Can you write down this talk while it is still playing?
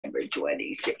October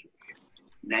 26,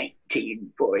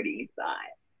 1945.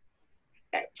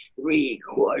 That's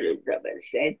 3/4 of a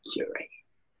century.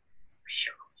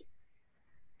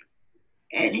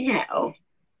 Anyhow,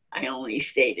 I only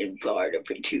stayed in Florida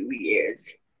for 2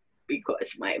 years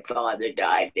because my father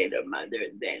died and her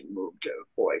mother then moved her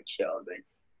 4 children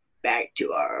back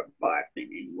to our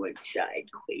apartment in Woodside,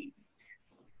 Queens.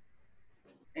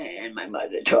 And my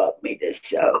mother taught me to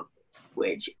sew,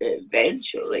 which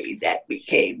eventually that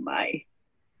became my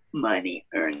money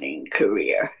earning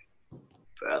career.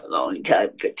 For a long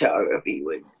time, photography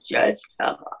was just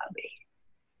a hobby.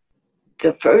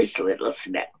 The first little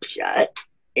snapshot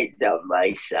is of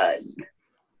my son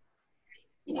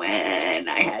when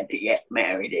I had to get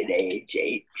married at age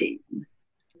 18.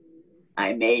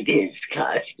 I made his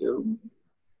costume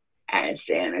as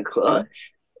Santa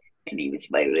Claus, and he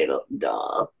was my little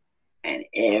doll. And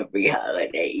every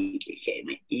holiday he became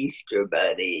an Easter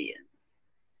bunny and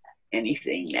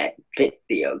anything that fit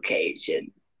the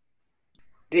occasion.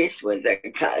 This was a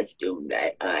costume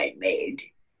that I made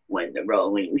when the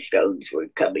Rolling Stones were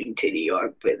coming to New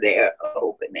York for their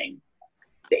opening.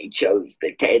 They chose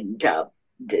the 10 top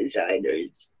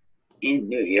designers in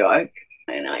New York,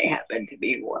 and I happened to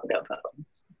be one of them.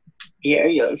 Here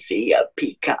you'll see a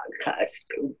peacock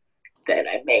costume that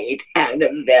I made out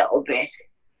of velvet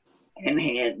and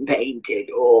hand painted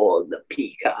all the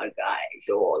peacock eyes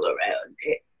all around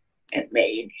it and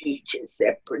made each a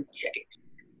separate section.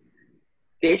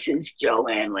 This is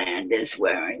Joanne Landis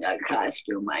wearing a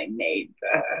costume I made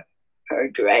for her. Her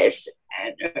dress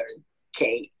and her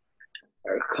cape,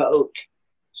 her coat.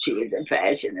 She was a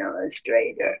fashion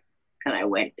illustrator, and I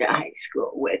went to high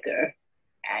school with her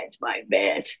as my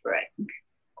best friend.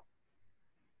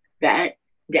 That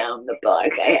down the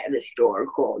block, I had a store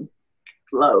called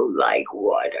Flow Like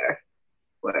Water,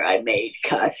 where I made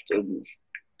costumes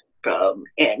from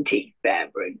antique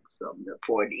fabrics from the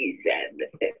 40s and the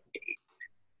 50s.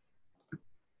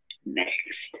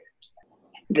 Next,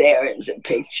 there is a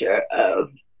picture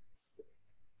of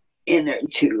inner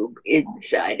tube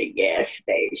inside a gas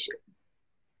station.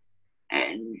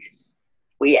 And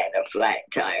we had a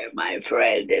flat tire, my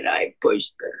friend and I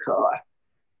pushed the car.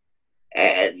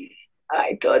 And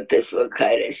I thought this looked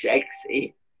kind of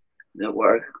sexy. The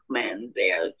workman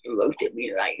there looked at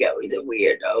me like I was a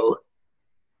weirdo.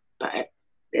 But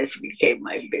this became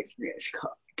my business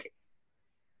card.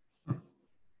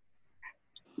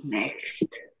 Next.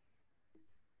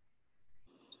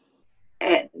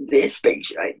 And this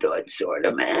picture I thought sort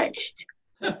of matched.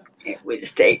 It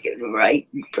was taken right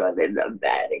in front of the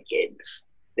Vatican.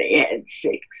 They had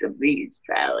 6 of these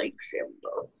phallic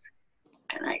symbols,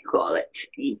 and I call it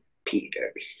St.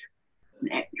 Peter's.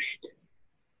 Next.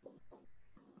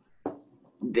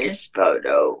 This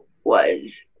photo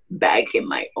was back in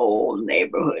my old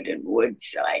neighborhood in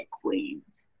Woodside,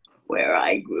 Queens, where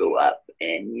I grew up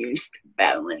and used to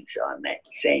balance on that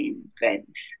same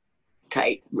fence,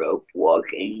 tightrope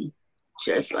walking,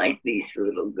 just like these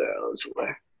little girls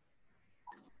were.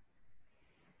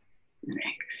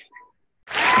 Next.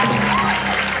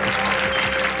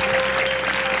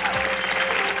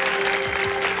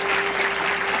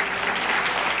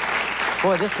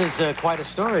 Boy, this is quite a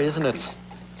story, isn't it?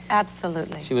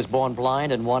 Absolutely. She was born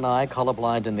blind in one eye,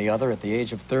 colorblind in the other. At the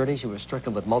age of 30, she was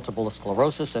stricken with multiple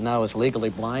sclerosis and now is legally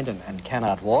blind and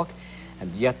cannot walk.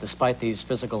 And yet, despite these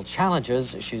physical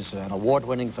challenges, she's an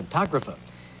award-winning photographer.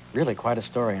 Really quite a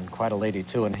story and quite a lady,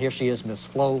 too. And here she is, Miss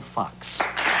Flo Fox.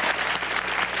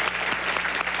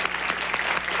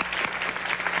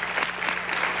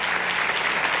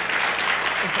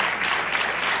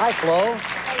 Hi, Flo.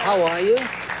 How are you?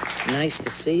 Nice to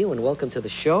see you, and welcome to the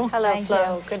show. Hello,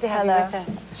 Flo. Good to have you with us.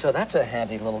 So that's a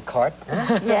handy little cart,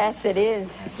 huh? Yes, it is.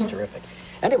 That's terrific.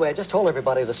 Anyway, I just told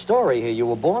everybody the story here. You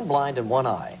were born blind in one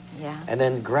eye. Yeah. And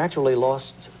then gradually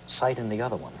lost sight in the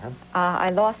other one, huh? I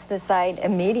lost the sight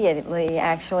immediately,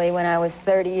 actually, when I was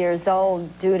 30 years old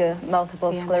due to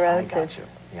multiple sclerosis. I got you,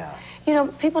 yeah. You know,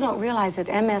 people don't realize that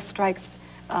MS strikes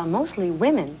mostly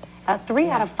women. 3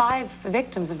 out of 5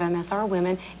 victims of MS are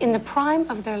women in the prime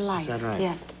of their life. Is that right?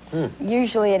 Yes.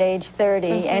 Usually at age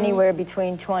 30, anywhere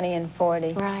between 20 and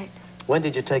 40. Right. When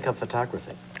did you take up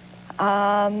photography?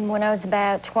 When I was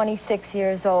about 26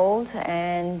 years old,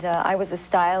 and I was a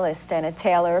stylist and a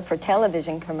tailor for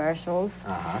television commercials.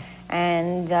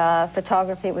 And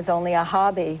photography was only a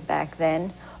hobby back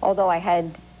then, although I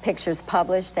had pictures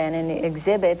published and in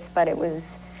exhibits, but it was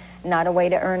not a way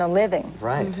to earn a living.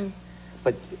 Right.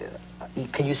 But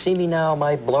can you see me now? Am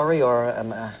I blurry or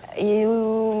am I...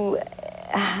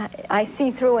 I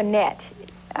see through a net.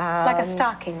 Like a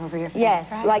stocking over your face, yes,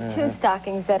 right? like 2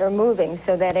 stockings that are moving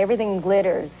so that everything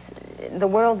glitters. the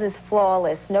world is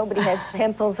flawless. Nobody has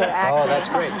pimples or acne. Oh, that's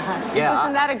great. Yeah.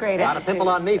 Isn't that a great Not a attitude? pimple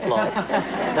on me, Flo.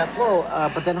 Now, Flo,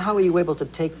 but then how are you able to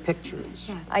take pictures?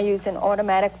 Yes. I use an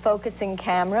automatic focusing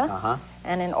camera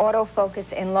and an autofocus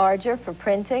enlarger for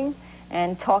printing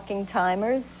and talking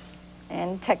timers.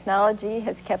 And technology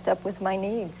has kept up with my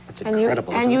needs. That's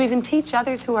incredible, and you even teach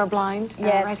others who are blind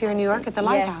right here in New York at the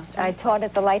Lighthouse. Yes, Right? I taught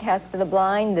at the Lighthouse for the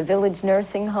Blind, the Village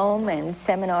Nursing Home, and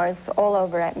seminars all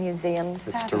over at museums.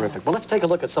 It's terrific. Well, let's take a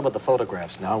look at some of the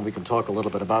photographs now, and we can talk a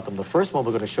little bit about them. The first one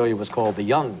we're going to show you was called The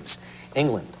Youngs,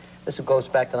 England. This goes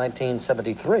back to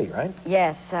 1973, right?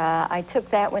 Yes, I took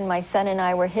that when my son and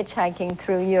I were hitchhiking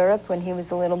through Europe when he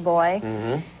was a little boy.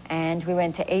 And we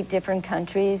went to 8 different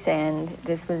countries, and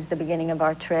this was the beginning of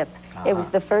our trip. It was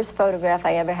the first photograph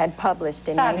I ever had published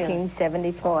in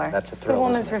 1974. That's a thrill, The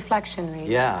woman's isn't it? reflection, Reed.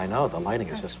 Yeah, I know. The lighting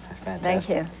is just fantastic. Thank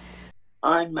you.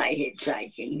 On my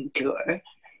hitchhiking tour,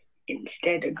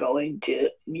 instead of going to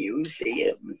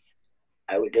museums,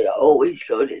 I would always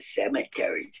go to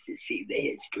cemeteries to see the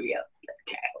history of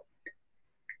the town.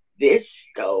 This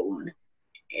stone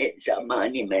is a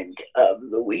monument of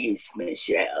Louise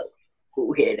Michel,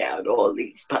 who hid out all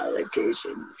these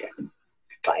politicians and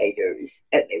fighters,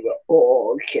 and they were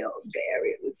all killed there.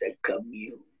 It was a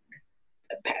commune,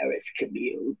 a Paris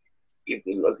commune. You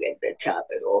can look at the top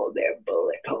at all their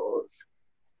bullet holes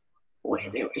where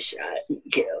they were shot and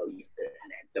killed, and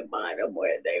at the bottom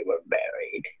where they were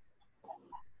buried.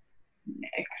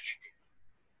 Next.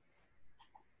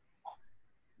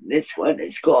 This one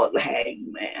is called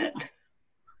Hangman.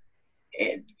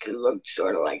 It looks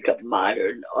sort of like a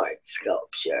modern art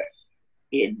sculpture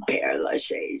in Père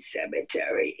Lachaise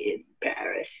Cemetery in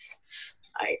Paris.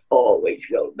 I always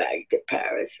go back to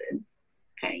Paris and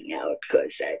hang out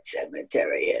because that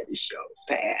cemetery has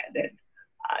Chopin and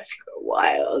Oscar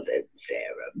Wilde and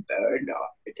Sarah Bernhardt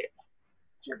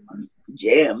and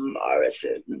Jim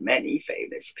Morrison, many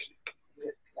famous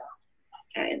people,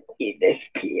 and Edith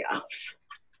Piaf.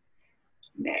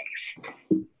 Next.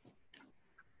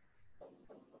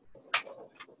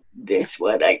 This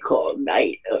one I call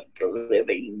Night of the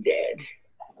Living Dead.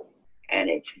 And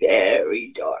it's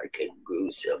very dark and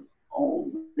gruesome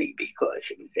only because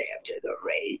it was after the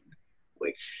rain,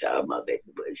 which some of it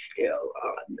was still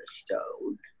on the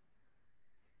stone.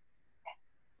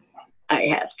 I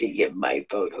have to give my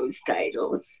photos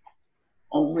titles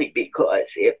only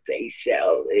because if they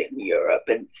sell in Europe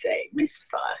and say, Miss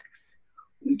Fox,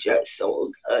 we just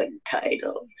sold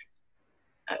Untitled,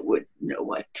 I wouldn't know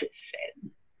what to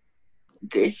send.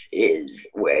 This is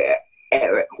where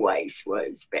Eric Weiss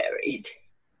was buried.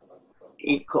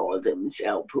 He called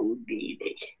himself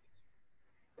Houdini.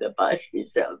 The bust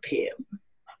is of him,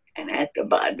 and at the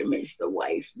bottom is the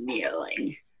wife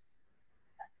kneeling.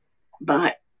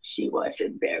 But she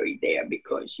wasn't buried there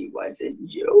because she wasn't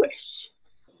Jewish.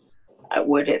 I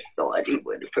would have thought he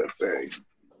would have preferred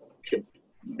to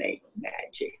make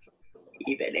magic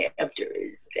even after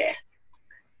his death.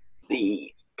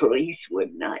 The police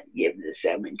would not give the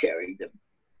cemetery the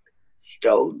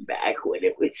stone back when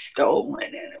it was stolen,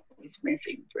 and it was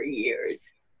missing for years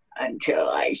until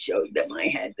I showed them I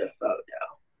had the photo.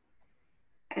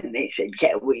 And they said,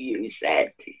 can we use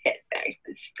that to get back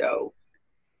the stone?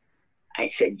 I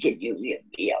said, can you give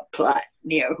me a plot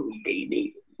near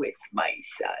Houdini with my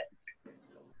son?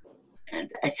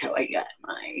 And that's how I got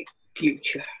my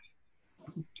future.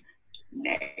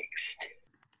 Next.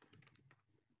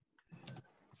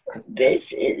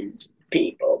 This is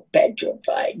people,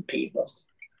 petrified people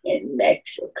in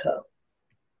Mexico,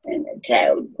 in a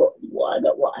town called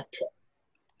Guanajuato,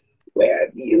 where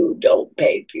if you don't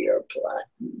pay for your plot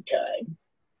in time,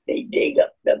 they dig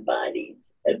up the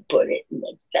bodies and put it in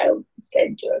the south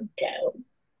center of town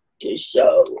to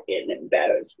show and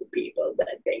embarrass the people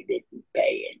that they didn't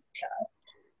pay in time.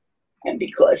 And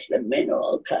because the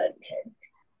mineral content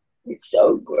is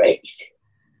so great,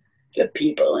 the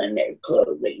people in their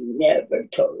clothing never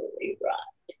totally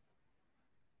rot.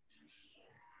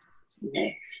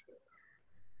 Next.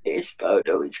 This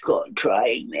photo is called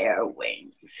Trying Their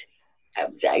Wings. I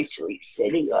was actually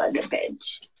sitting on a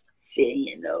bench, seeing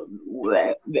in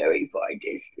a very far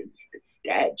distance the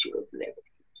Statue of Liberty,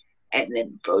 and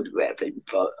then photographing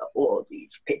all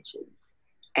these pigeons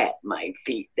at my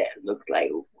feet that looked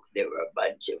like there were a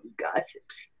bunch of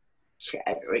gossips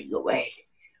chattering away.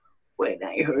 When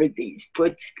I heard these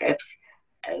footsteps,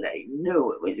 and I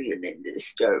knew it was going to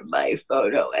disturb my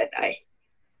photo, and I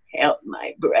held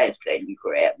my breath and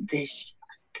grabbed this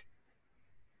shot.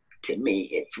 To me,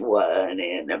 it's 1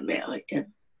 in a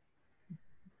million.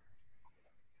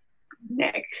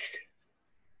 Next.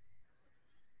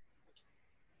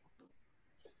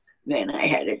 Then I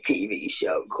had a TV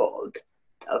show called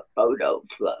A Photo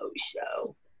Flow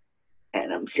Show.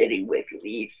 And I'm sitting with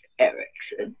Leif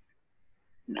Erikson,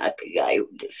 not the guy who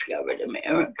discovered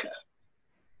America,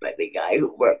 but the guy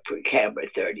who worked for Camera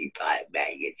 35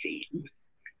 magazine.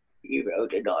 He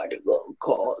wrote an article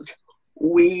called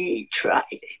We Tried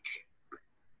It.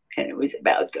 And it was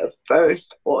about the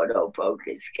first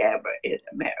autofocus camera in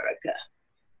America.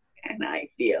 And I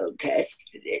field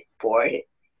tested it for it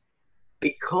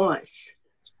because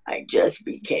I just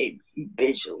became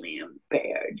visually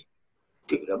impaired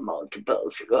due to multiple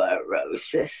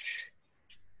sclerosis.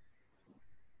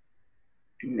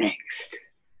 Next.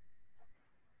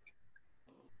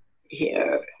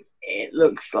 Here, it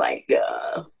looks like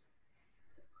a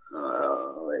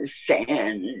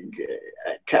sand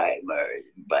timer,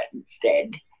 but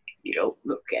instead you don't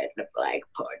look at the black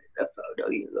part of the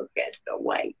photo, you look at the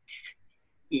whites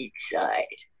each side.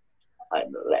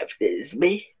 On the left is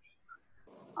me.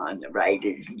 On the right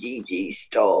is Gigi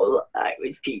Stoll. I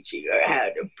was teaching her how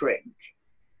to print.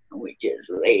 And we just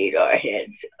laid our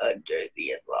heads under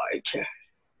the enlarger.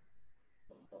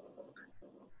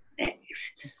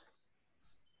 Next.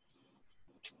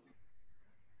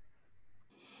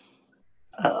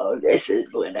 Oh, this is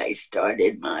when I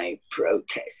started my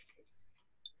protesting.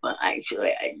 Well,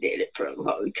 actually, I did it for a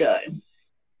long time.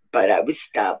 But I was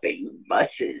stopping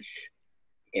buses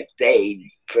if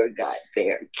they forgot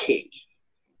their key.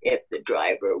 If the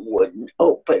driver wouldn't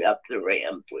open up the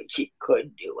ramp, which he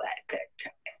could do at that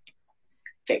time,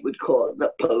 they would call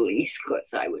the police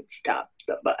because I would stop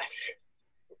the bus.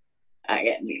 I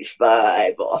had these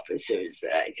 5 officers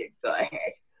that I said, go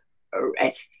ahead,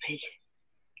 arrest me,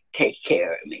 take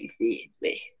care of me, feed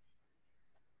me.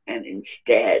 And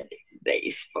instead, they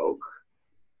spoke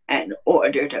and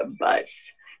ordered a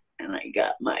bus. And I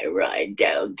got my ride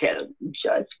downtown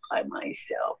just by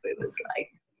myself. It was like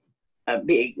a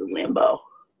big limo.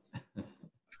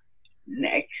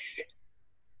 Next.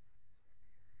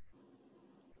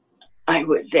 I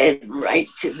would then write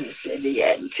to the city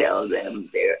and tell them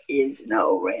there is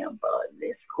no ramp on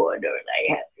this corner and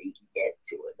I have to get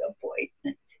to an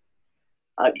appointment.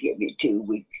 I'll give you 2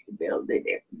 weeks to build it.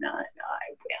 If not,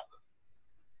 I will.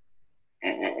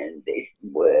 And they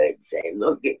would say,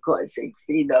 look, it costs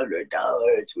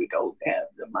 $1,600. We don't have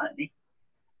the money.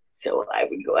 So I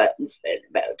would go out and spend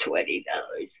about $20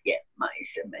 to get my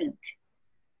cement.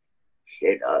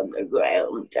 Sit on the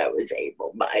ground. I was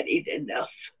able-bodied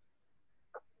enough.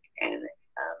 And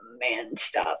a man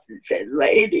stopped and said,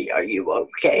 lady, are you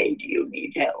okay? Do you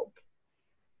need help?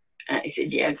 And I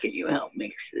said, yeah, can you help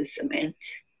mix the cement?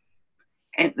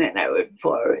 And then I would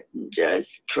pour it and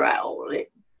just trowel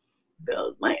it,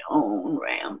 build my own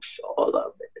ramps all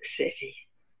over the city.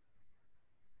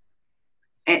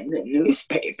 And the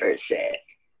newspaper said,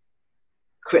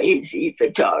 crazy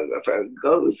photographer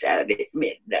goes out at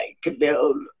midnight to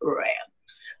build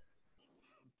ramps.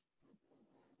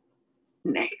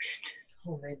 Next.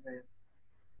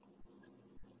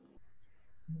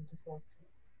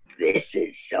 This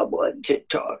is someone to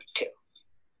talk to.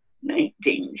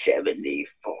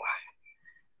 1974.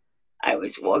 I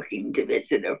was walking to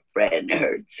visit a friend,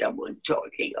 heard someone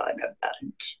talking on a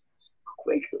bench,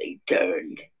 quickly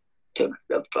turned, took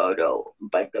the photo,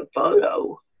 but the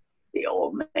photo, the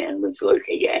old man was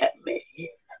looking at me.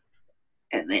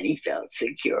 And then he felt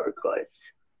secure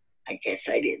because I guess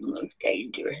I didn't look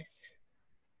dangerous.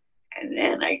 And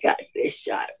then I got this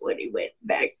shot when he went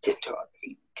back to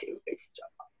talking to his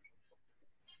dog.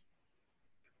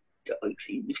 Dog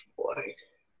seems bored.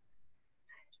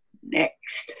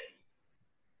 Next.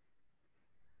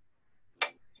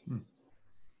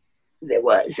 There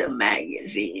was a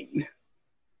magazine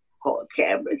called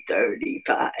Camera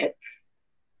 35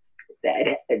 that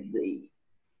had the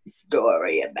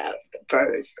story about the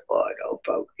first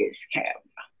autofocus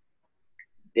camera.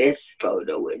 This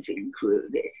photo was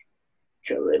included.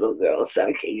 It's a little girl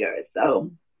sucking her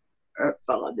thumb, her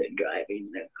father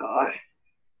driving the car.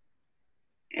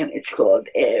 And it's called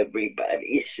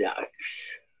Everybody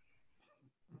Sucks.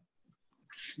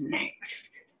 Next.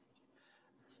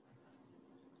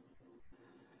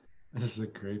 This is a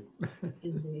great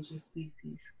endangered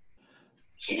species.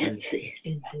 Can't see.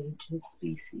 Endangered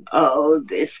species. Oh,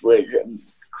 this was a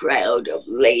crowd of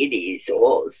ladies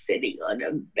all sitting on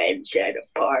a bench at a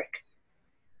park.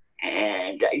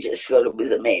 And I just thought it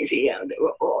was amazing how they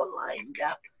were all lined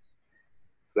up.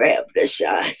 Grabbed the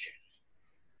shot.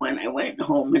 When I went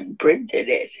home and printed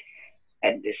it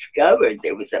and discovered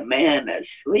there was a man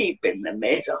asleep in the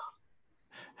middle.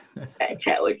 That's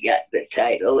how it got the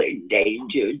title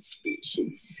Endangered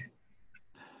Species.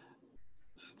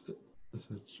 This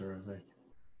is terrific.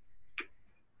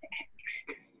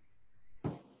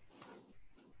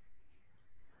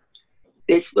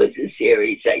 This was a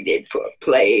series I did for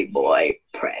Playboy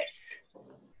Press.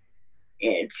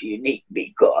 It's unique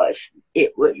because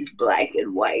it was black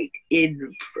and white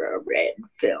infrared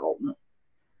film,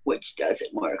 which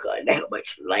doesn't work on how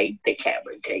much light the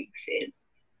camera takes in,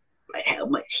 but how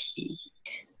much heat.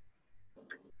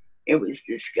 It was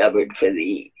discovered for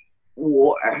the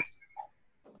war.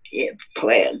 If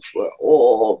plans were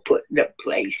all put into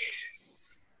place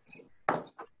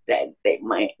that they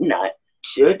might not,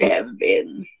 should have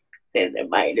been, then there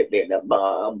might have been a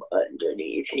bomb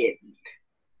underneath hidden.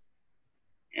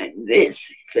 And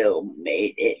this film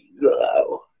made it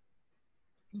glow.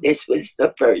 This was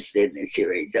the first in a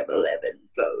series of 11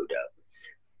 photos.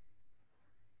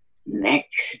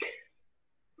 Next.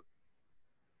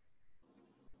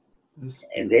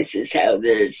 And this is how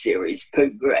the series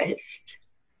progressed.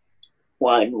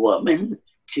 One woman,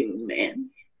 two men.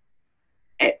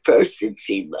 At first it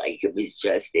seemed like it was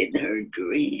just in her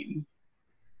dream.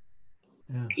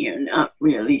 Yeah. You're not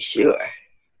really sure.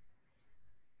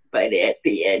 But at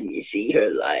the end, you see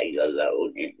her lying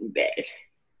alone in bed.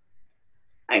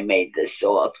 I made the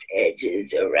soft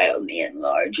edges around the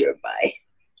enlarger by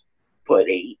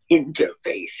putting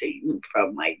interfacing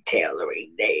from my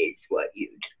tailoring days, what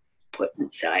you'd put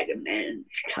inside a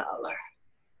man's collar.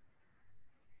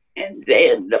 And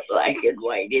then the black and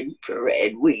white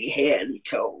infrared we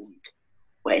hand-toned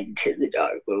went to the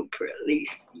darkroom for at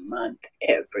least a month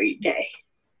every day.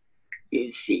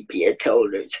 Use sepia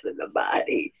toners for the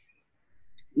bodies,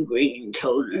 green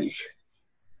toners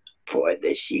for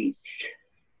the sheets.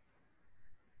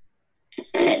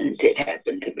 And it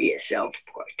happened to be a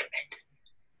self-portrait.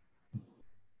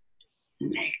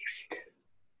 Next.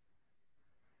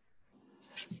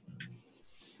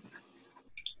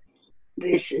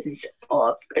 This is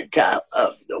off the top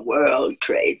of the World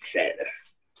Trade Center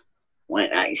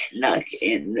when I snuck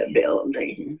in the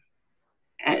building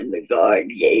and the guard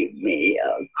gave me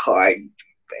a card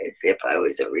as if I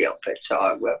was a real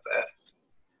photographer.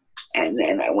 And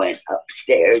then I went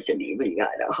upstairs and even got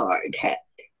a hard hat.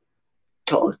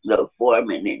 Talked the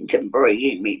foreman into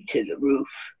bringing me to the roof.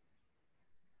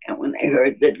 And when I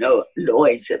heard the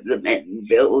noise of the men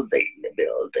building the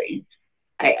building,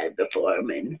 I had the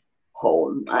foreman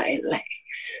hold my legs,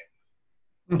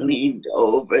 leaned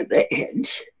over the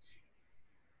edge,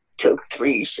 took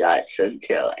 3 shots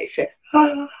until I said,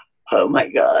 oh my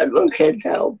God, look at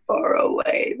how far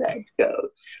away that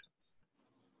goes.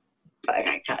 But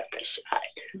I got the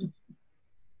shot.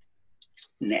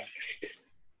 Next.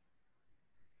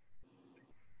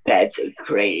 That's a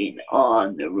crane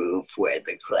on the roof where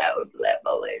the cloud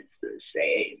level is the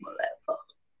same level.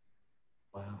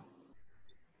 Wow.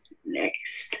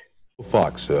 Next.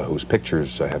 Fox, whose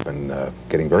pictures have been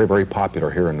getting very, very popular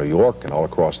here in New York and all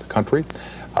across the country.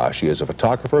 She is a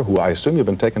photographer who I assume you've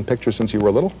been taking pictures since you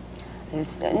were little?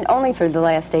 Only for the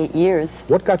last 8 years.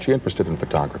 What got you interested in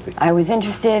photography? I was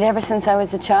interested ever since I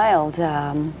was a child.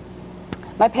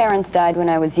 My parents died when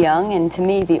I was young, and to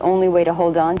me, the only way to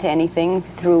hold on to anything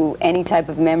through any type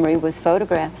of memory was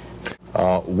photographs.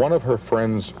 One of her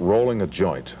friends rolling a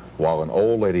joint while an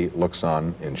old lady looks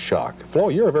on in shock. Flo,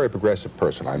 you're a very progressive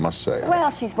person, I must say. Well,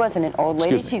 she wasn't an old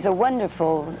lady. She's a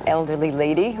wonderful elderly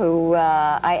lady who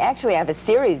I actually have a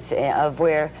series of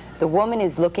where the woman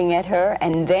is looking at her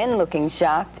and then looking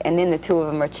shocked, and then the two of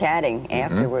them are chatting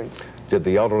afterwards. Did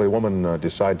the elderly woman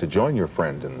decide to join your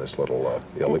friend in this little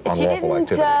unlawful activity?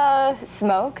 She didn't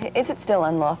smoke. Is it still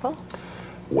unlawful?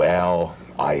 Well,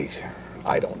 I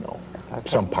don't know. Okay.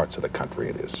 Some parts of the country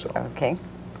it is so. Okay.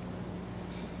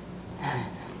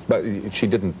 But she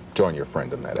didn't join your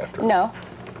friend in that after? No,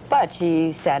 but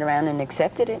she sat around and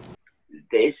accepted it.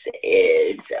 This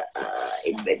is an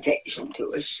invitation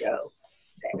to a show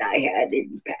that I had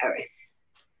in Paris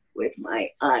with my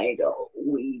idol,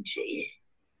 Ouija.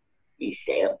 He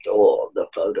stamped all the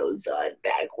photos on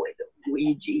back with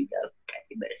Ouija the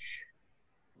famous.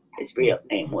 His real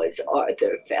name was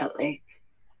Arthur Felling,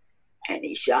 and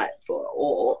he shot for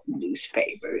all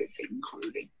newspapers,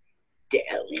 including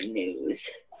Daily News.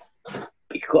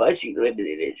 Because he lived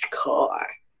in his car,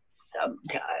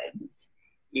 sometimes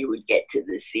he would get to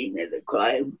the scene of the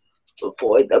crime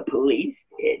before the police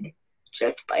did,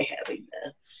 just by having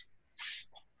the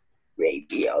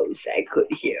radios that could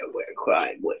hear where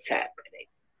crime was happening.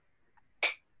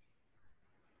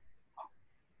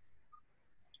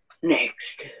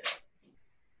 Next.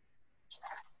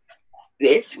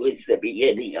 This was the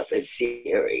beginning of a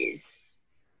series.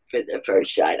 For the first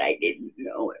shot, I didn't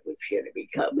know it was going to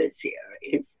become a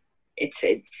series. It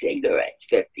said cigarettes,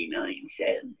 59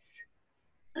 cents.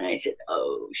 And I said,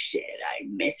 oh shit, I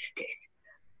missed it.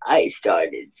 I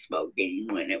started smoking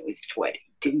when it was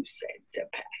 22 cents a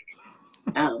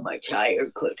pack. How much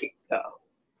higher could it go?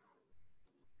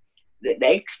 The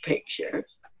next picture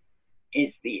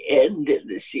is the end of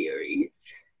the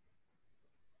series,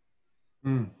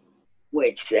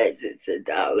 which says it's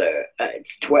 $1.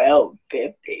 It's $12.50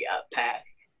 a pack.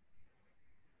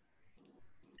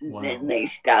 Wow. Then they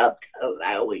stopped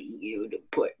allowing you to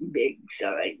put big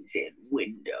signs in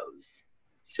windows.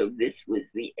 So this was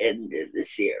the end of the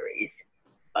series.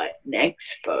 But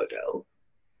next photo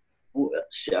will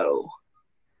show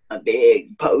a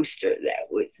big poster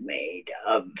that was made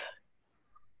of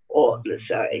all the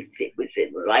signs. It was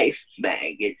in Life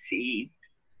magazine,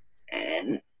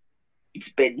 and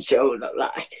it's been shown a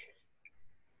lot.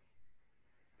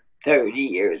 30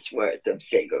 years worth of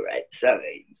cigarette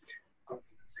signs.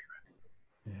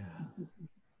 Yeah.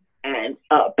 And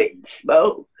Up in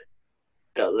Smoke,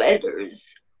 the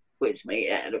letters was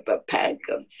made out of a pack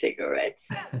of cigarettes,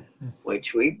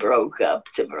 which we broke up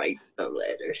to write the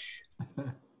letters.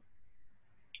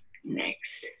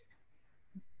 Next.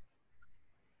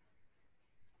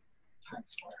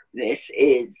 This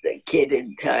is the kid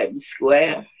in Times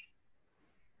Square.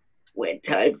 When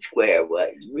Times Square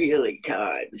was really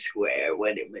Times Square,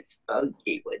 when it was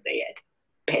funky, when they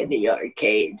had penny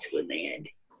arcades, when they had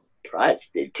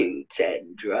prostitutes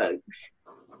and drugs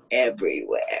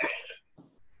everywhere.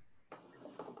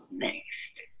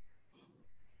 Next.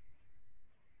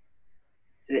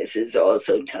 This is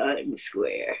also Times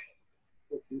Square.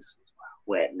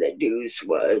 When the deuce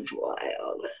was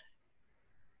wild.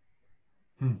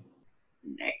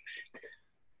 Next.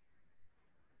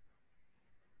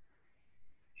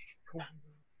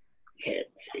 Can't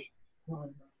see.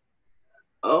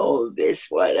 Oh, this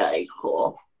what I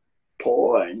call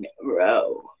porn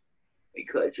row,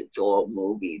 because it's all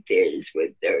movie theaters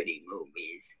with dirty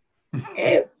movies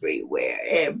everywhere,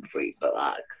 every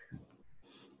block.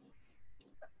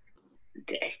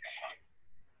 Next.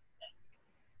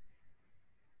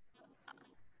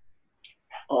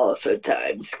 Also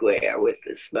Times Square with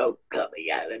the smoke coming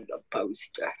out of the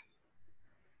poster.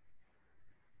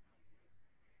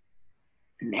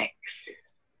 Next.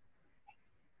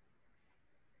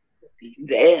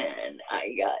 Then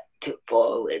I got to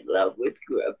fall in love with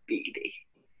graffiti.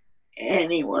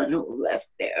 Anyone who left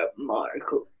their mark,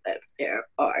 who left their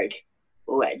art,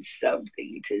 who had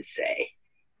something to say,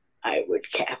 I would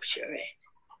capture it.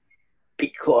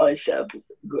 Because of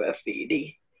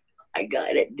graffiti, I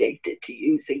got addicted to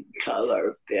using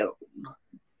color film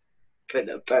for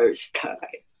the first time.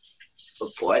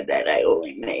 Before that, I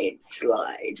only made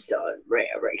slides on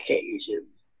rare occasions,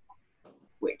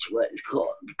 which was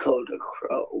called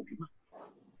Kodachrome.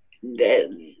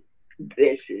 Then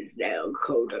this is now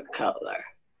Kodacolor.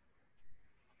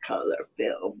 Color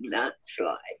film, not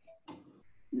slides.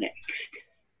 Next.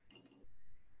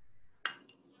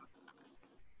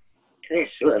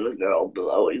 This little girl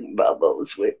blowing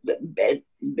bubbles with the bent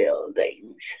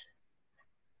buildings.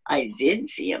 I did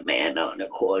see a man on a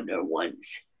corner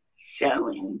once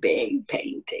selling big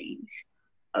paintings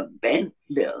of bent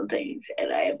buildings,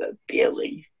 and I have a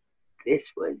feeling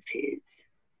this was his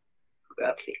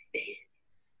graffiti.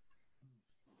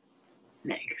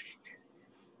 Next.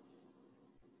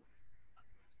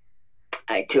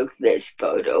 I took this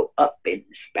photo up in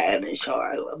Spanish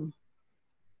Harlem,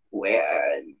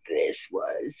 where this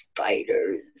was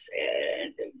fighters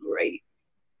and a great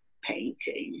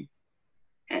painting.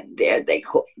 And there they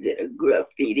called it a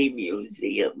graffiti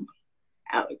museum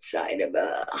outside of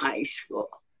a high school.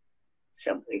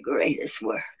 Some of the greatest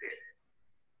work.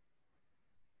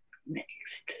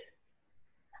 Next.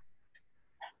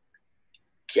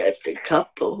 Just a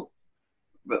couple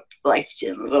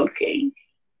reflection looking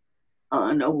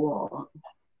on a wall.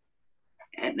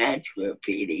 And that's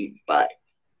graffiti, but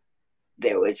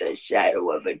there was a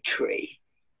shadow of a tree,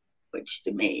 which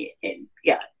to me, it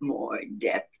got more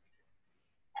depth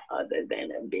other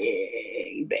than a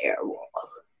big bare wall.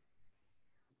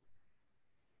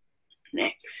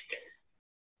 Next.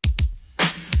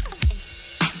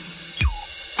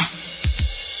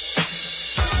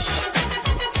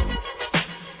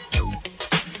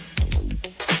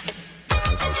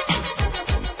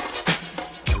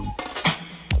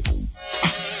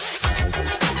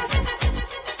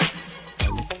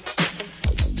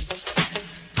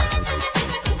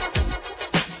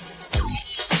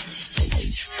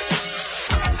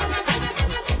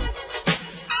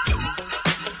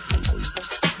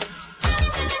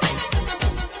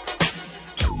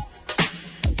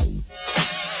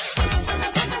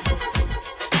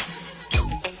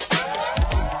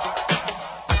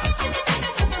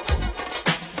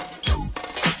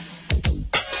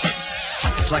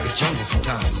 like a jungle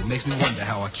sometimes. It makes me wonder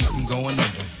how I keep from going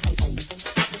under.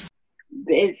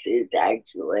 This is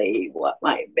actually what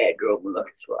my bedroom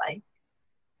looks like.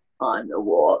 On the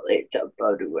wall, it's a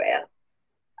photograph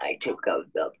I took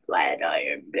of the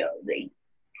Flatiron Building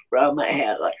from a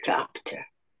helicopter.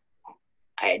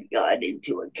 I had gone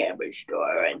into a camera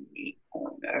store and the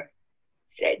owner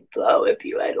said, Flo, if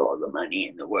you had all the money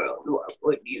in the world, what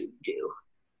would you do?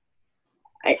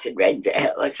 I said, rent a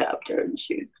helicopter and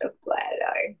shoot the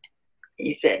Flatiron.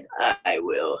 He said, I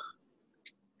will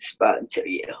sponsor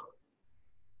you.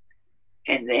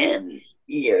 And then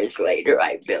years later,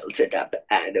 I built it up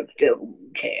out of film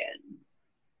cans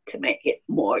to make it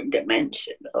more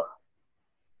dimensional.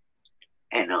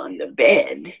 And on the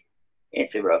bed,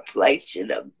 it's a reflection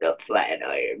of the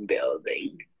Flatiron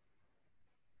Building,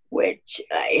 which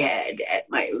I had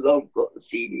at my local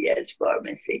CVS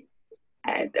pharmacy.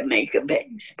 I had to make a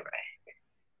bedspread.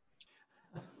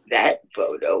 That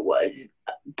photo was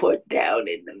put down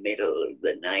in the middle of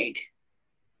the night.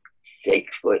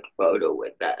 6-foot photo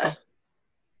with a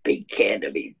big can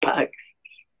of epoxy.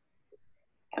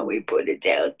 And we put it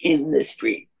down in the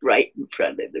street right in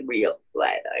front of the real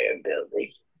Flatiron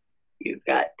Building. You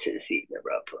got to see the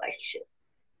reflection.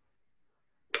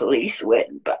 Police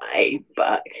went by,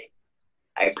 but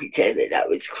I pretended I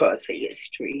was crossing a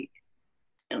street.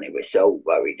 And they were so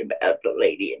worried about the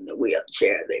lady in the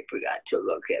wheelchair, they forgot to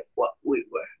look at what we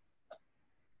were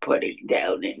putting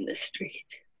down in the street.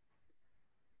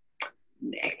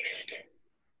 Next.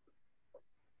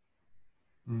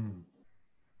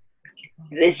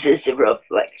 This is a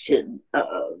reflection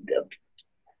of the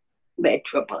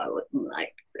Metropolitan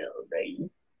Life Building,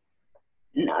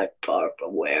 not far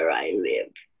from where I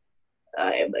live.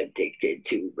 I am addicted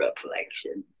to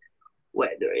reflections,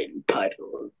 whether in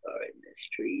puddles or in the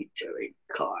streets or in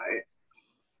cars,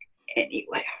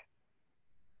 anywhere.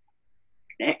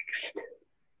 Next.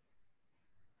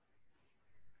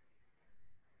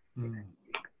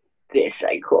 This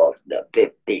I call the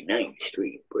 59th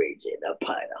Street Bridge in a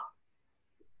puddle.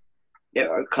 There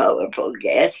are colorful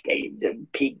gas stains in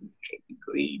pink and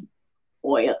green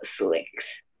oil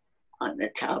slicks on the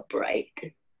top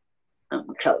right. I'm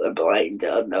colorblind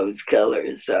on those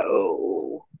colors,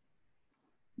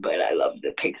 but I love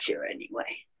the picture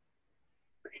anyway.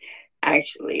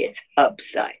 Actually, it's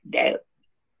upside down.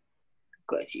 Of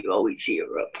course, you always see a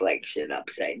reflection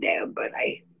upside down, but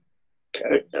I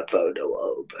turned the photo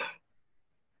over.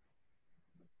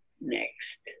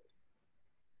 Next.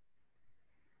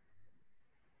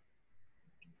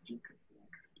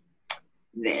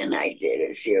 Then I did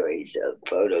a series of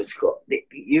photos called If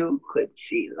You Could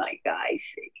See Like I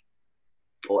See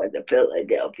for the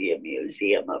Philadelphia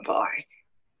Museum of Art.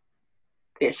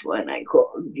 This one I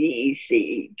call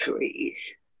DC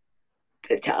Trees.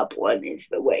 The top one is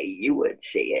the way you would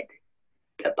see it.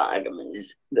 The bottom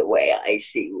is the way I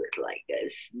see, with like a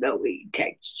snowy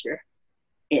texture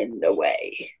in the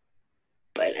way.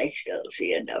 But I still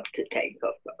see enough to take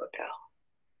a photo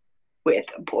with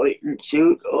a point and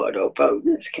shoot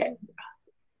autofocus camera.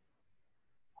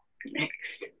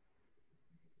 Next.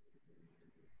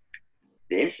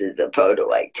 This is a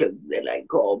photo I took that I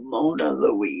call Mona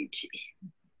Luigi.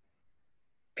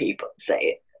 People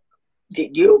say,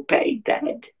 did you paint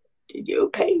that? Did you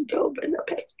paint over the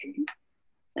painting?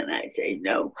 And I say,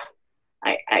 no.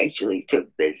 I actually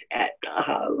took this at the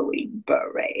Halloween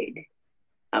parade.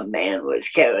 A man was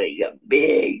carrying a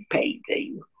big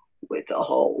painting with a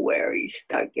hole where he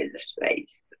stuck his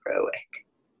face through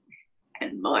it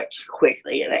and marched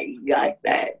quickly, and I got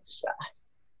that shot,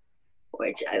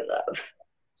 which I love.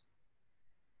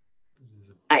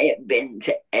 I have been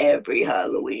to every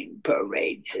Halloween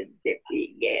parade since it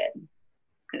began.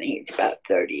 I think it's about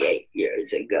 38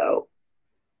 years ago.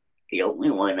 The only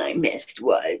one I missed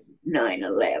was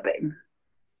 9/11,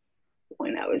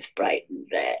 when I was frightened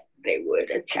that they would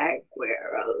attack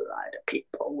where a lot of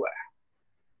people were.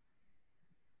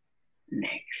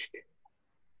 Next.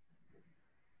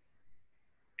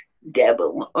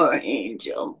 Devil or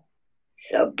angel.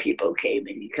 Some people came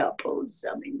in couples,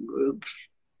 some in groups.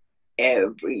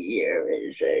 Every year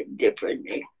is a different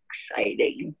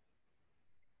exciting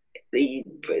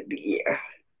theme for the year.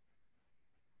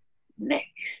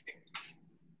 Next.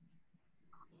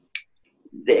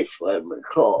 This one we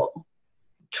call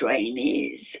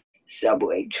trainees,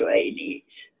 subway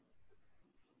trainees.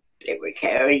 They were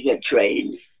carrying a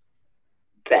train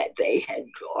that they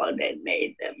had drawn and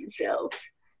made themselves.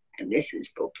 And this is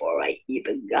before I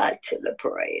even got to the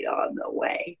parade. On the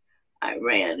way, I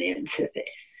ran into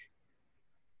this.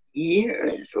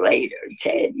 Years later,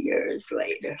 10 years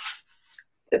later,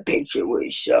 the picture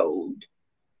was showed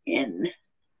in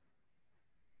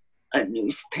a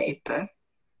newspaper,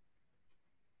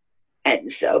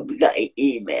 and some guy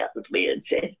emailed me and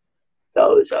said,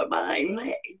 "Those are my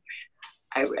legs."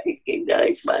 I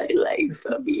recognized my legs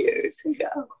from years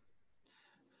ago.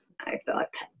 I thought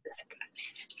that was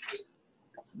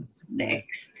funny.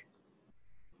 Next.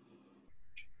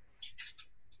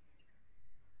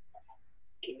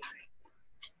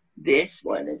 This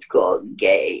one is called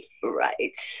Gay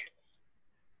Rights.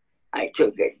 I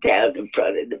took it down in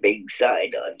front of the big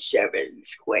sign on Sheridan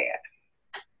Square,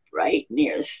 right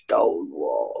near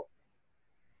Stonewall,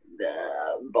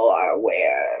 the bar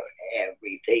where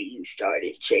everything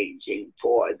started changing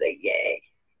for the gay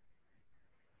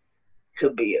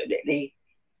community.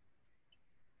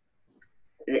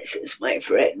 This is my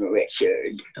friend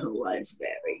Richard, who was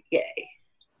very gay.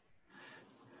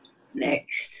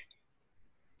 Next.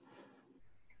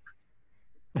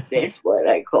 This one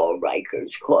I call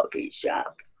Riker's Coffee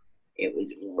Shop. It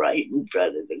was right in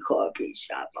front of the coffee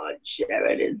shop on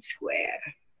Sheridan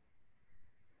Square.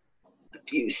 A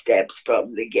few steps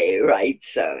from the gay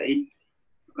rights sign,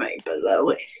 right below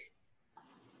it.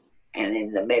 And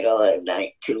in the middle of the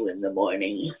night, 2 in the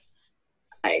morning,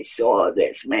 I saw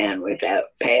this man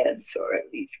without pants, or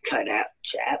at least cut out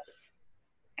chaps,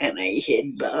 and I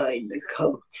hid behind the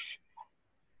coats.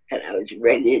 And I was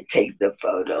ready to take the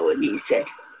photo, and he said,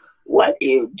 "What are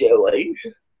you doing?"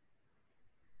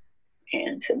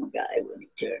 Handsome guy when he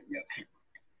turned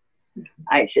around.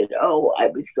 I said, "Oh, I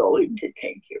was going to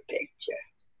take your picture."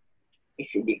 He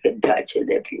said, "You can touch it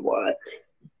if you want."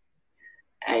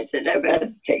 I said, "I'd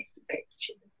rather take the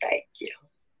picture, thank you."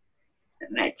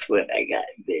 And that's when I got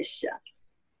this shot.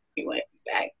 He went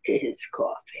back to his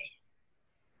coffee.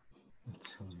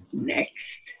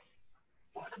 Next.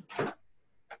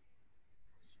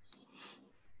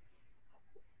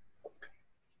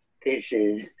 This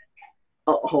is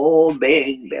a whole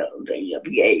big building of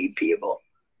gay people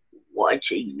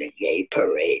watching the gay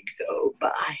parade go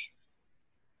by.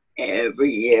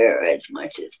 Every year, as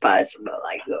much as possible,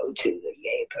 I go to the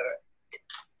gay parade.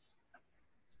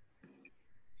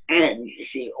 And you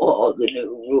see all the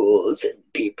new rules and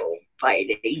people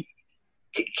fighting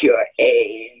to cure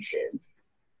AIDS and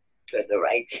for the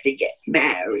rights to get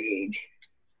married.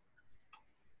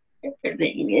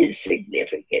 Everything is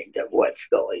significant of what's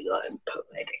going on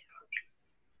politically.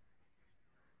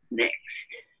 Next.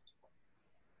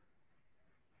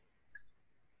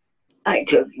 I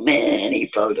took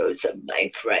many photos of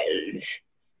my friends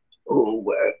who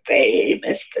were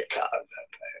famous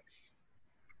photographers.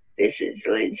 This is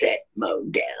Lizette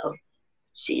Modell.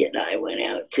 She and I went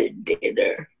out to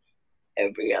dinner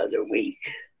every other week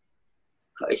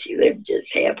because she lived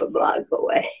just half a block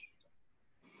away.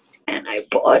 And I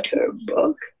bought her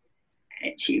book,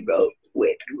 and she wrote,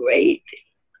 "With great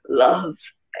love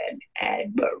and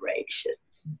admiration."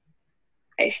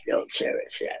 I still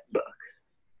cherish that book.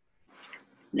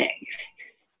 Next.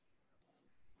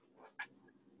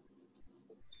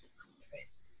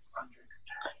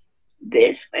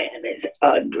 This man is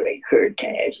Andre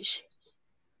Cortege,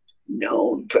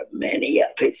 known for many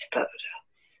of his photos.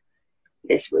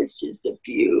 This was just a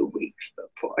few weeks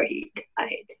before he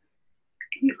died.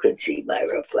 You could see my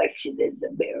reflection in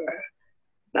the mirror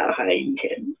behind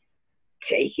him,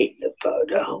 taking the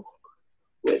photo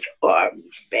with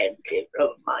arms bent. It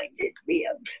reminded me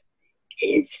of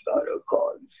his photo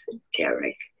called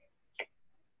Satiric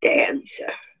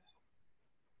Dancer.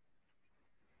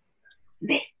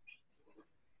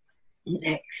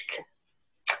 Next.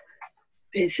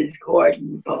 This is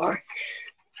Gordon Parks,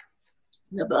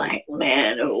 the black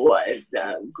man who was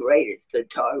the greatest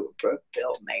photographer,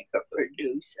 filmmaker,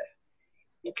 producer.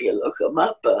 If you look him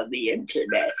up on the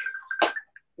internet,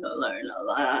 you'll learn a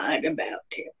lot about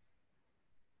him.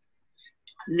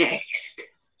 Next.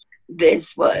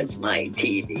 This was my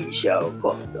TV show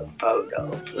called The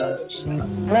Photo Flow Show.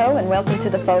 Hello and welcome to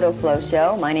The Photo Flow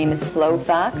Show. My name is Flo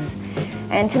Fox,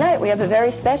 and tonight we have a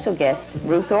very special guest,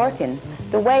 Ruth Orkin.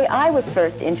 The way I was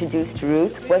first introduced to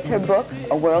Ruth was her book,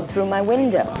 A World Through My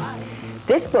Window.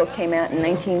 This book came out in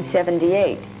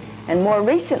 1978, and more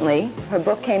recently, her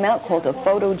book came out called A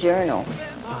Photo Journal.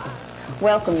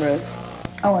 Welcome, Ruth.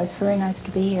 Oh, it's very nice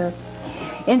to be here.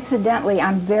 Incidentally,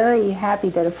 I'm very happy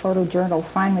that a photo journal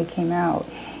finally came out,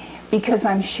 because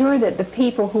I'm sure that the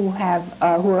people who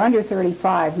are under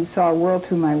 35 who saw A World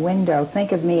Through My Window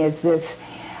think of me as this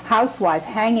housewife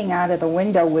hanging out of the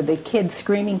window with the kids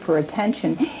screaming for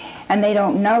attention, and they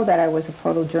don't know that I was a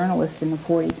photojournalist in the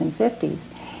 40s and 50s.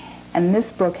 And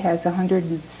this book has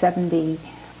 170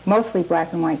 mostly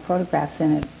black and white photographs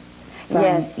in it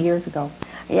from years ago.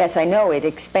 Yes, I know. It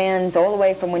expands all the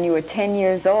way from when you were 10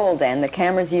 years old and the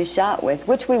cameras you shot with,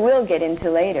 which we will get into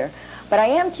later. But I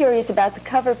am curious about the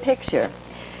cover picture.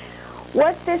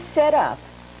 Was this set up?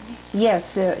 Yes,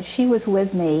 she was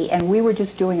with me, and we were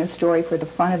just doing a story for the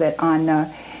fun of it on,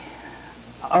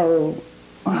 oh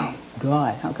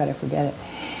God, how could I forget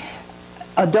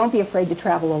it? Don't Be Afraid to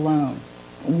Travel Alone.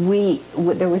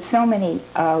 There were so many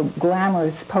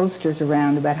glamorous posters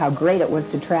around about how great it was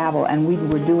to travel, and we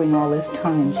were doing all this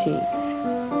tongue-in-cheek.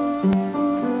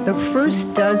 The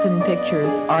first dozen pictures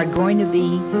are going to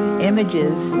be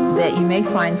images that you may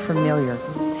find familiar.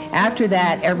 After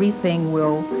that, everything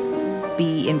will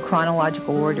be in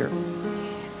chronological order.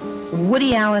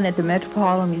 Woody Allen at the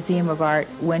Metropolitan Museum of Art,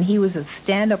 when he was a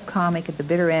stand-up comic at the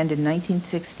bitter end in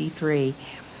 1963,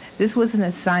 this was an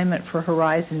assignment for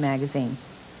Horizon magazine.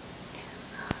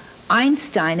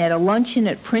 Einstein at a luncheon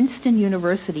at Princeton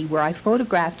University, where I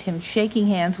photographed him shaking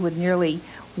hands with nearly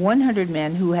 100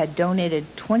 men who had donated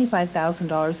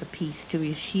 $25,000 apiece to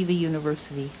Yeshiva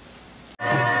University.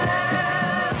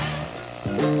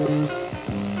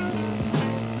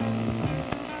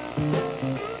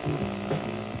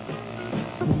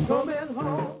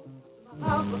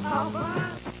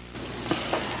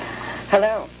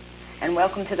 Hello, and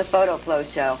welcome to the Photo Flow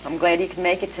Show. I'm glad you could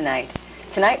make it tonight.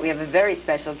 Tonight we have a very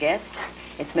special guest.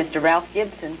 It's Mr. Ralph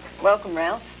Gibson. Welcome,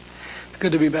 Ralph. It's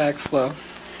good to be back, Flo.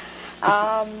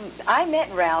 I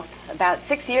met Ralph about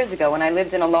 6 years ago when I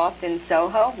lived in a loft in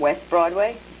Soho, West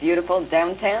Broadway, beautiful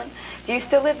downtown. Do you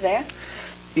still live there?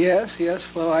 Yes,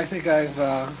 Flo. I think I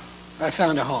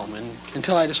found a home, and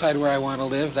until I decide where I want to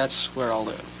live, that's where I'll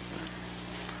live.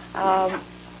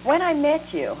 When I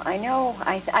met you,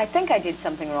 I think I did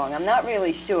something wrong. I'm not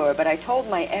really sure, but I told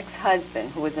my ex-husband,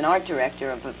 who was an art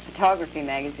director of a photography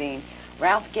magazine,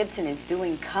 Ralph Gibson is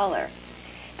doing color.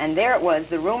 And there it was.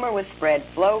 The rumor was spread.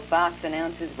 Flo Fox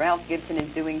announces Ralph Gibson is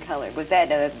doing color. Was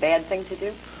that a bad thing to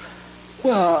do?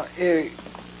 Well,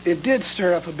 it did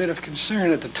stir up a bit of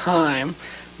concern at the time,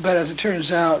 but as it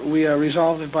turns out, we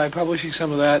resolved it by publishing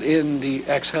some of that in the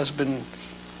ex-husband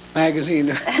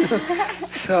magazine.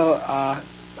 So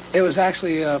it was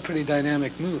actually a pretty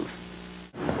dynamic move.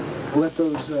 Let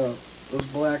those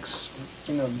blacks,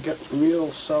 get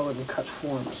real solid and cut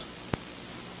forms.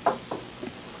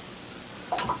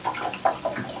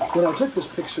 When I took this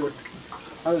picture,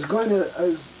 I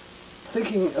was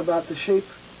thinking about the shape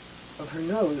of her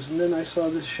nose, and then I saw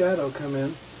this shadow come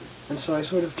in, and so I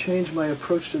sort of changed my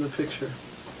approach to the picture.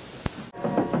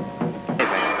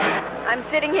 I'm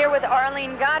sitting here with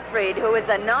Arlene Gottfried, who is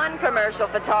a non-commercial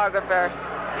photographer.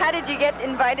 How did you get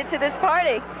invited to this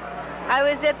party? I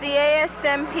was at the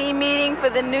ASMP meeting for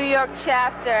the New York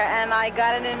chapter, and I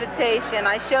got an invitation.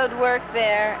 I showed work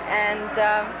there, and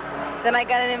then I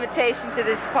got an invitation to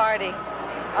this party.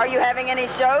 Are you having any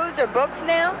shows or books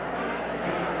now?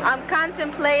 I'm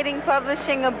contemplating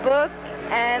publishing a book,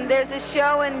 and there's a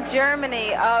show in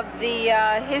Germany of the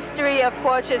history of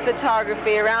portrait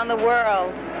photography around the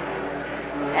world.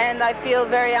 And I feel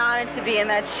very honored to be in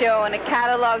that show, and a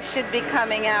catalog should be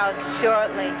coming out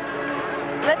shortly.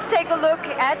 Let's take a look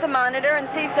at the monitor and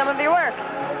see some of your work.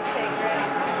 Okay,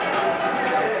 great.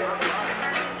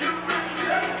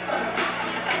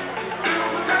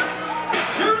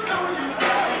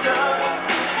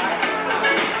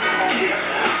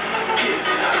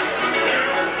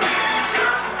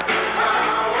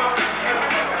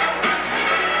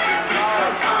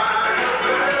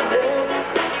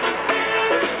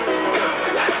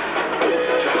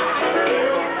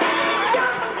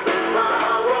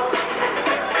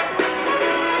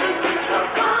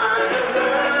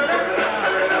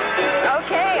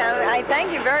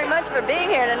 Thank you very much for being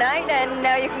here tonight, and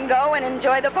now you can go and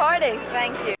enjoy the party.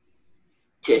 Thank you.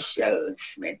 To show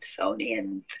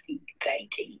Smithsonian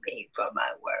thanking me for my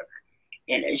work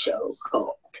in a show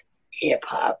called Hip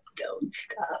Hop Don't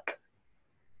Stop.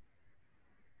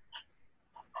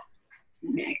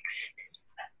 Next.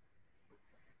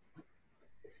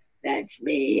 That's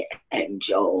me and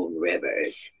Joan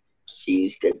Rivers. She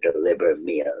used to deliver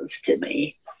meals to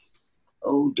me.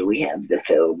 Oh, do we have the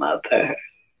film of her?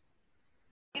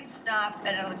 You can stop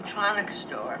at an electronics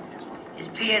store. His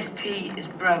PSP is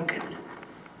broken.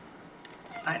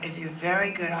 But if you're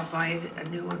very good, I'll buy you a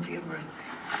new one for your birthday.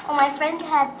 Well, my friend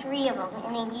had 3 of them,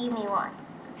 and he gave me one.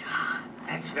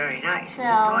 That's very nice. So, is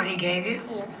this the one he gave you?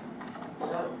 Yes.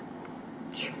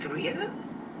 He had 3 of them?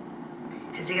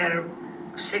 Has he got a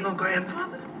single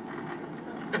grandfather?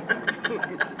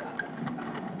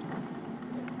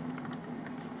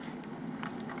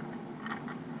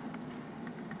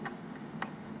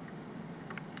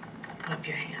 Up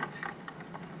your hands.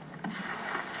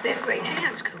 They have great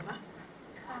hands, Cuba.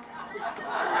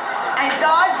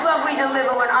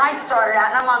 deliver when I started out,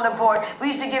 and I'm on the board.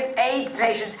 We used to give AIDS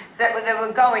patients that were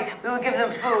going, we would give them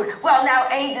food. Well, now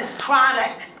AIDS is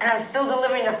chronic, and I'm still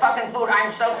delivering the fucking food. I am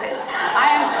so pissed.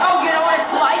 Oh, you know what it's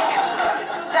like?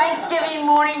 Thanksgiving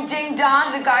morning, ding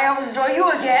dong, the guy opens the door, you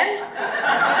again?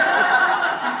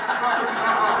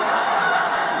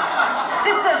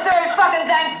 This is the third fucking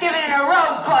Thanksgiving in a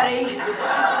row, buddy.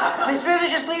 Miss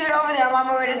Rivers, just leave it over there. I'm on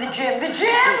my way to the gym. The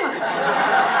gym?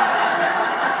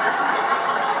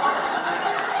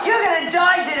 You're gonna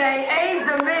die today, AIDS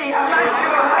or me. I'm not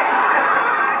sure which.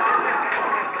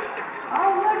 Oh,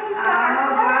 what is that?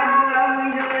 Oh, God's lovely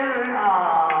delivery.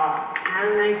 Oh, how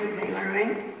nice is it, you want to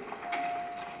ring?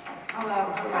 Hello.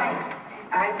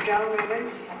 I'm Joan Rivers.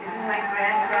 This is my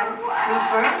grandson,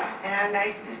 Cooper, and how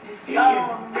nice to see you.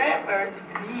 Joan Rivers,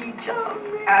 me, Joan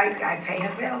Rivers. I pay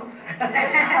her bills.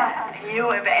 You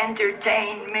have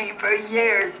entertained me for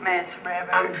years, Miss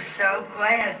Rivers. I'm so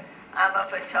glad. I'm a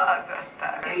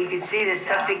photographer. Yeah, you can see there's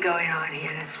something going on here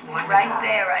that's wonderful. Right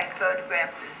there, I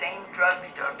photographed the same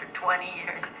drugstore for 20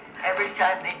 years. Every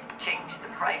time they change the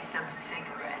price of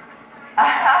cigarettes.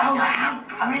 Oh, how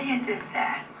brilliant is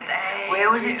that?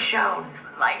 Where was it shown?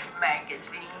 Life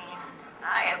magazine.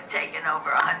 I have taken over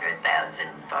 100,000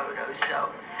 photos, so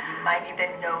you might even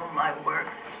know my work.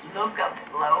 Look up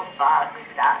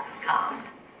flowbox.com.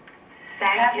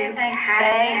 Thank you.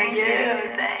 Thank you.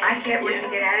 I can't wait to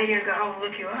get out of here and go home and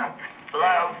look you up.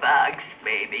 Flo Fox,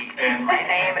 baby. My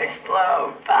name is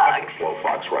Flo Fox. Flo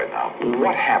Fox right now.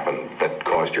 What happened that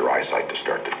caused your eyesight to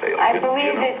start to fail? I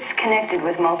believe it's connected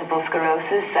with multiple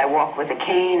sclerosis. I walk with a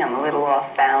cane. I'm a little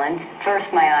off balance.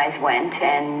 First, my eyes went,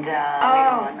 and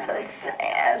oh, so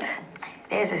sad.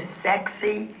 There's a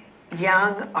sexy,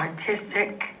 young,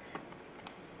 artistic,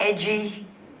 edgy,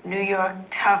 New York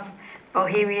tough,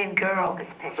 bohemian girl.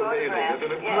 That's amazing,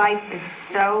 isn't it? Life is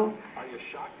so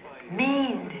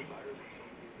mean.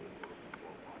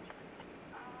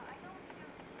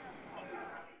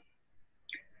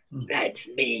 That's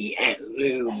me and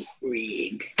Lou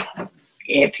Reed.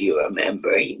 If you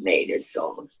remember, he made a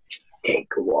song, Take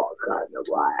a Walk on the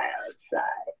Wild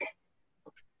Side.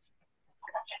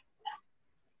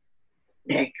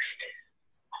 Next.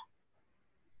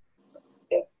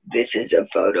 This is a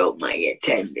photo my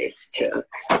attendant took.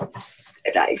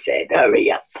 And I said, hurry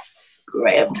up,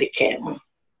 grab the camera,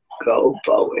 go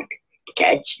forward,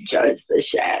 catch just the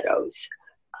shadows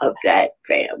of that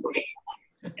family.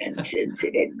 And since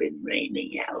it had been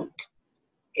raining out,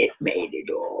 it made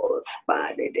it all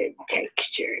spotted and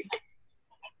textured.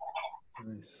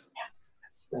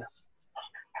 Nice.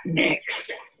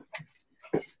 Next.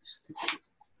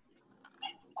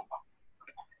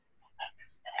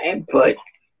 I put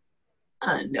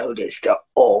a notice to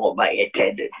all my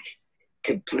attendants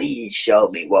to please show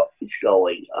me what was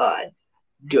going on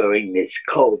during this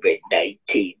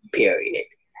COVID-19 period,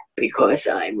 because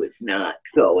I was not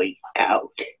going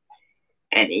out.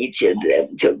 And each of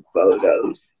them took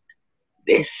photos.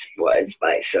 This was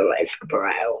by Celeste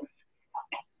Brown.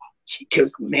 She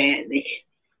took Manny.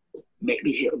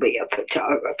 Maybe she'll be a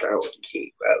photographer when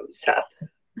she grows up.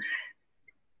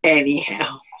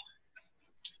 Anyhow,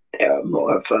 there are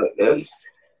more photos.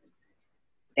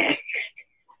 Next.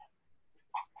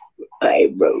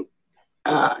 I wrote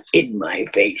in my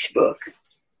Facebook,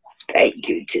 thank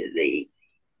you to the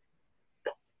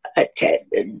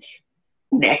attendance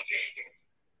next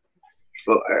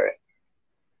for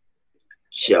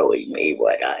showing me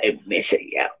what I'm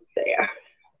missing out there.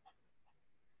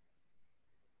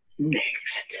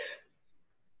 Next.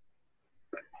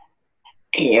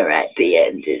 Here at the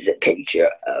end is a picture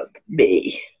of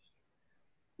me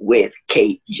with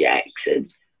Kate Jackson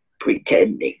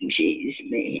pretending she's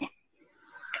me.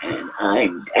 And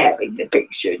I'm having the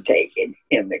picture taken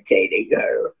imitating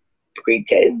her,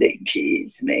 pretending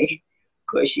she's me,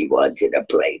 because she wanted to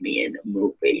play me in a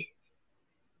movie.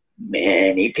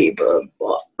 Many people have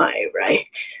bought my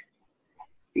rights,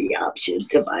 the option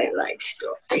to my life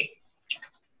story.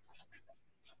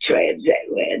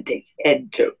 Transatlantic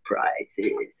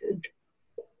Enterprises, and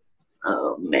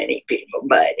many people,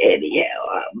 but anyhow,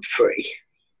 I'm free.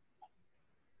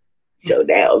 So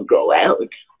now go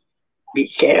out, be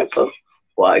careful,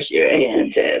 wash your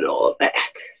hands and all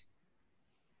that.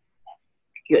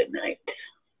 Good night.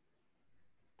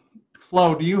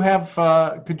 Flo, do you have,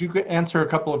 could you answer a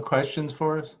couple of questions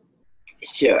for us?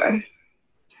 Sure.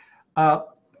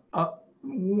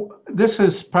 This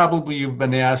is probably, you've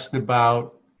been asked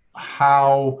about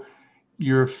how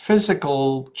your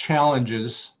physical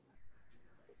challenges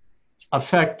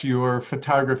affect your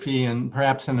photography and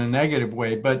perhaps in a negative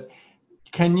way, but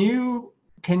can you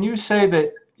say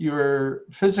that your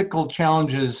physical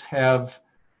challenges have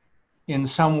in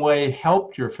some way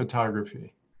helped your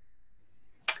photography?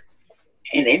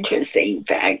 An interesting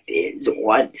fact is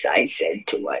once I said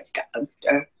to a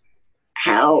doctor,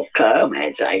 how come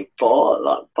as I fall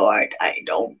apart, I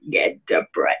don't get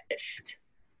depressed?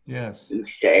 Yes. He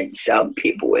said some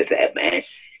people with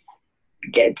MS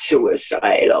get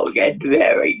suicidal, get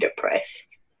very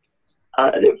depressed.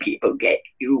 Other people get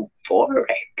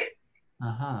euphoric.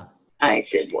 Uh-huh. I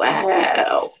said,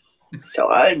 wow. So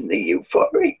I'm the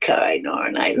euphoric kind,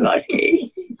 aren't I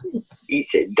lucky? He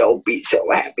said, don't be so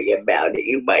happy about it.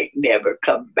 You might never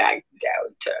come back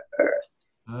down to earth.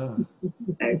 Oh.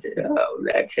 I said, oh,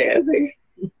 that's heavy.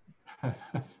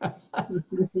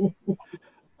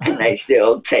 And I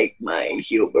still take my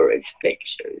humorous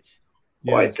pictures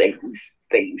or Yes.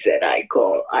 things that I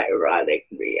call ironic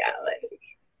reality.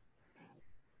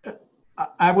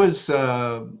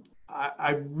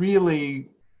 I really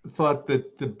thought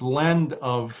that the blend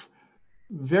of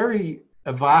very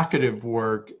evocative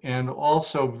work and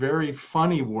also very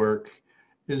funny work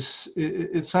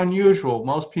it's unusual.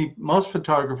 Most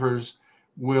photographers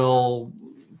will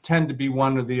tend to be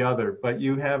one or the other, but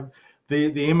you have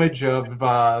the image of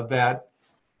that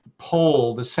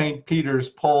pole, the St. Peter's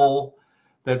pole,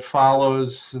 that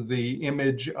follows the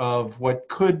image of what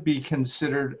could be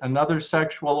considered another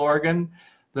sexual organ.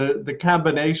 The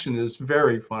combination is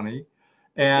very funny,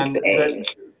 and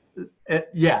that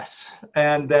yes,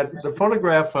 and that the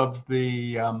photograph of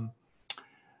the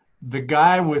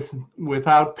guy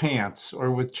without pants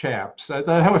or with chaps. I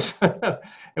thought that was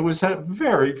it was a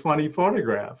very funny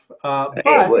photograph. It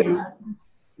But was you,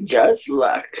 just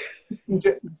luck.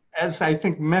 as I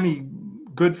think many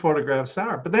good photographs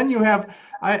are. But then you have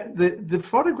the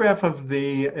photograph of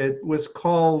it was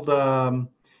called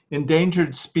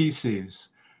Endangered Species,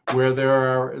 where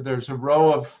there's a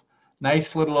row of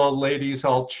nice little old ladies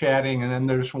all chatting, and then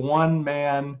there's one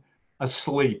man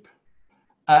asleep.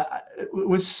 It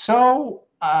was so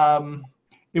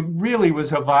it really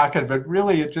was evocative.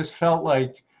 It just felt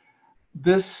like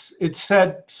this. It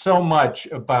said so much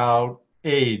about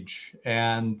age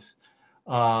and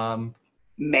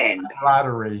men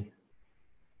camaraderie.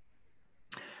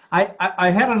 I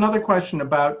had another question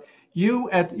about you.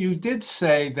 You did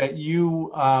say that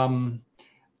you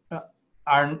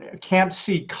can't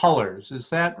see colors. Is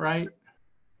that right?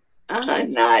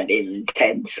 Not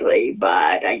intensely,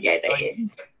 but I get a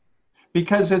hint.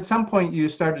 Because at some point you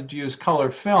started to use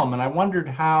color film, and I wondered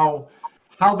how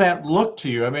that looked to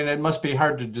you. I mean, it must be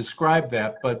hard to describe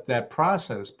that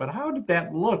process. But how did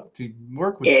that look to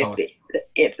work with color?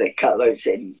 If the color's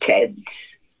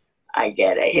intense, I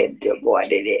get a hint of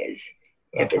what it is.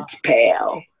 If it's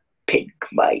pale, pink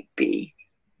might be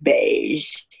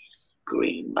beige,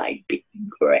 green might be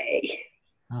gray.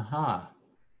 Uh-huh.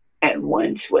 And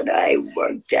once when I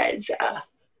worked as a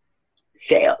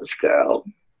sales girl,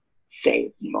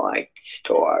 St. Mark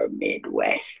store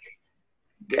Midwest,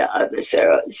 the other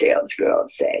sales girl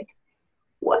said,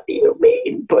 what do you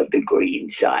mean put the green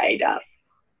side up?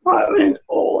 Aren't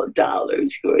all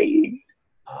dollars green?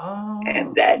 Oh.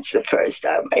 And that's the first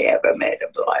time I ever met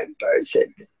a blind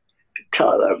person, a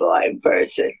colorblind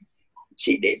person.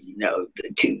 She didn't know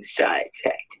the two sides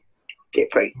had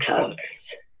different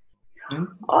colors.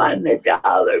 On the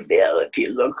dollar bill, if you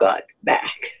look on the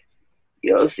back,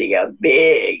 you'll see a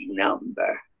big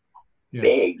number,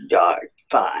 big dark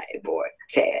 5 or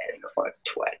 10 or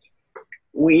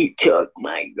 20.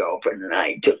 My girlfriend and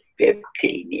I took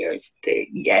 15 years to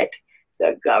get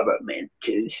the government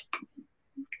to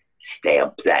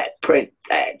stamp that, print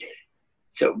that,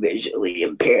 so visually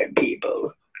impaired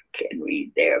people can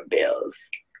read their bills.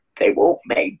 They won't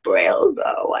make Braille,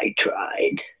 though. I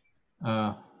tried.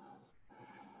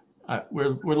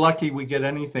 We're lucky we get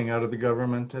anything out of the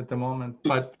government at the moment,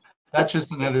 but that's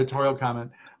just an editorial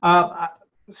comment.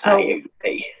 So I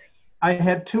agree. I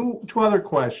had two other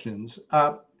questions.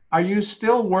 Are you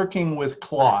still working with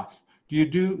cloth? Do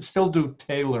you still do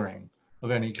tailoring of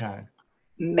any kind?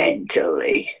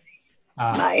 Mentally,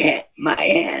 my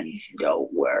hands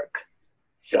don't work,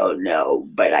 so no.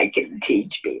 But I can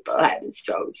teach people how to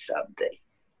sew something,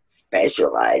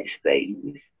 specialized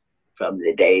things. From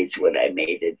the days when I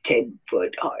made a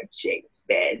 10-foot heart-shaped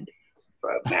bed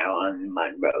for Marilyn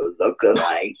Monroe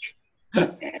look-alike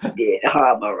and did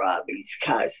Hammurabi's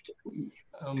costumes,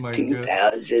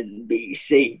 2000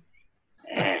 BC.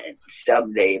 And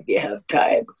someday, if you have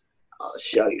time, I'll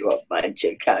show you a bunch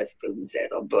of costumes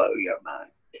that'll blow your mind.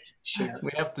 Sure.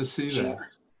 We have to see that.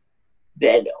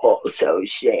 Then also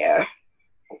Cher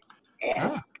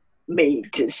asked me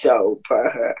to sew for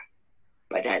her.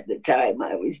 But at the time,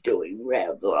 I was doing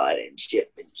Revlon and Ship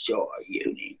and Shore,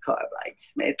 Union Carbide,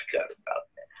 Smith Carbide.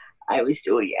 I was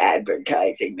doing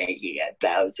advertising, making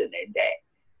 $1,000 a day.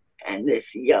 And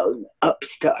this young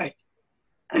upstart,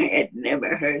 I had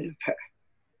never heard of her.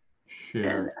 Sure.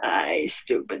 And I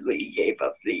stupidly gave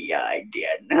up the idea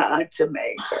not to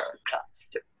make her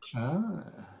costumes. Ah,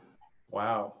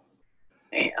 wow.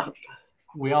 Yeah.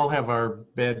 We all have our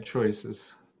bad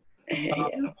choices.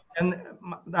 Yeah. And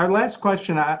our last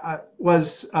question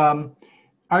was,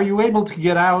 are you able to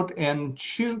get out and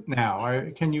shoot now?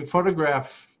 Can you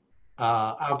photograph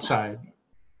outside?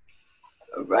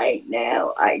 Right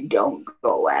now, I don't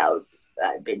go out.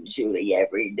 I've been shooting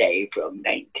every day from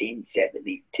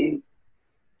 1972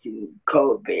 to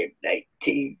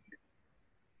COVID-19.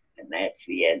 And that's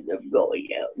the end of going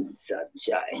out in the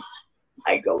sunshine.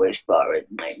 I go as far as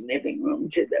my living room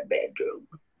to the bedroom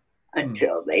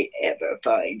until they ever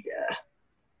find a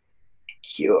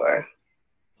cure.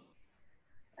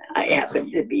 I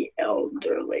happen to be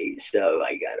elderly, so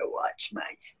I gotta watch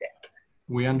my step.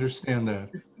 We understand that.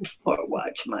 Or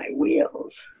watch my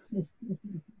wheels.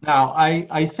 Now,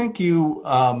 I think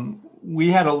we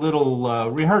had a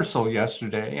little rehearsal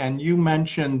yesterday, and you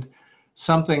mentioned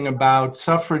something about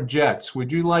suffragettes.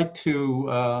 Would you like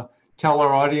to tell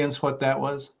our audience what that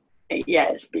was?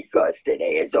 Yes, because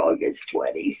today is August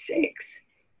 26th,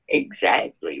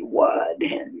 exactly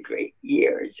 100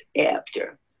 years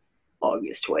after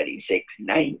August 26,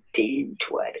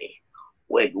 1920,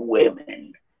 when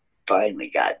women finally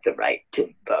got the right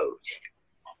to vote.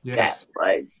 Yes.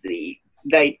 That was the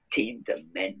 19th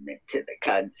Amendment to the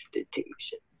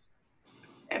Constitution.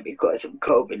 And because of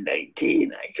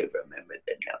COVID-19, I could remember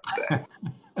the number.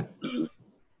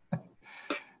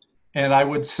 And I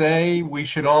would say we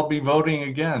should all be voting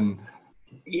again.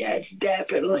 Yes,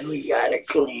 definitely. We got to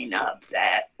clean up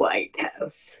that White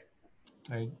House.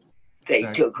 They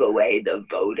took away the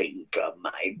voting from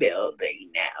my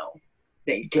building now.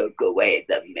 They took away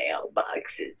the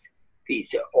mailboxes.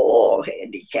 These are all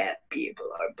handicapped people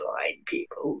or blind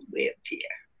people who live here.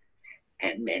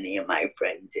 And many of my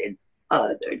friends in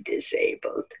other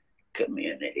disabled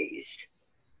communities,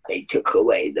 they took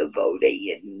away the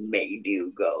voting and made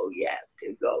you have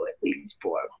to go at least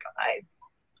 4 or 5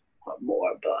 or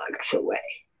more blocks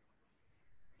away.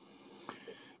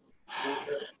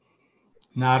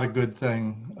 Not a good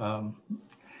thing.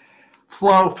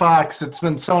 Flo Fox, it's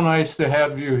been so nice to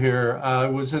have you here.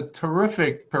 It was a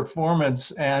terrific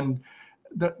performance and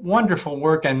the wonderful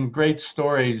work and great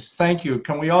stories. Thank you.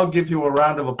 Can we all give you a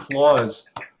round of applause?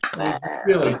 It was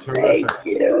really terrific. Thank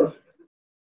you.